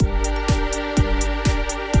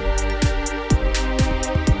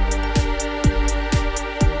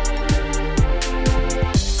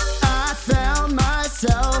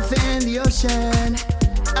ocean.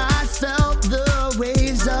 I felt the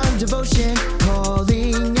waves of devotion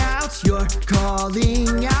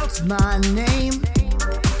calling out my name.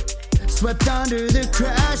 Swept under the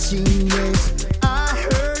crashing waves, I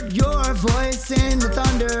heard your voice in the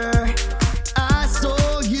thunder. I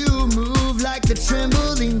saw you move like the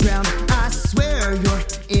trembling ground. I swear you're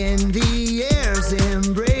in the air's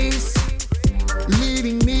embrace,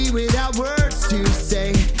 leaving me without words to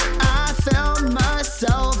say. I found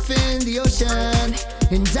myself in the ocean,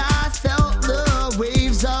 and I felt the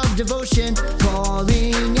waves of devotion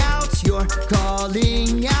calling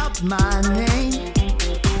out my name.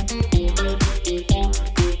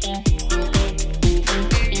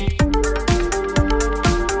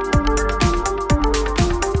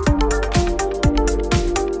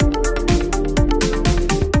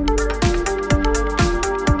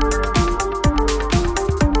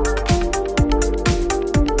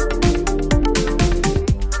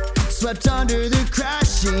 Swept under the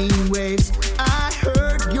crashing waves, I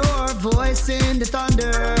heard your voice in the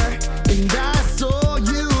thunder, and I saw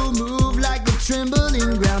you move like the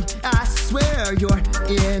trembling ground. I swear you're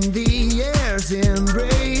in the air's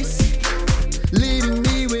embrace, leading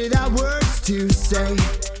me without words to say,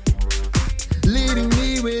 leading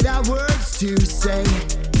me without words to say.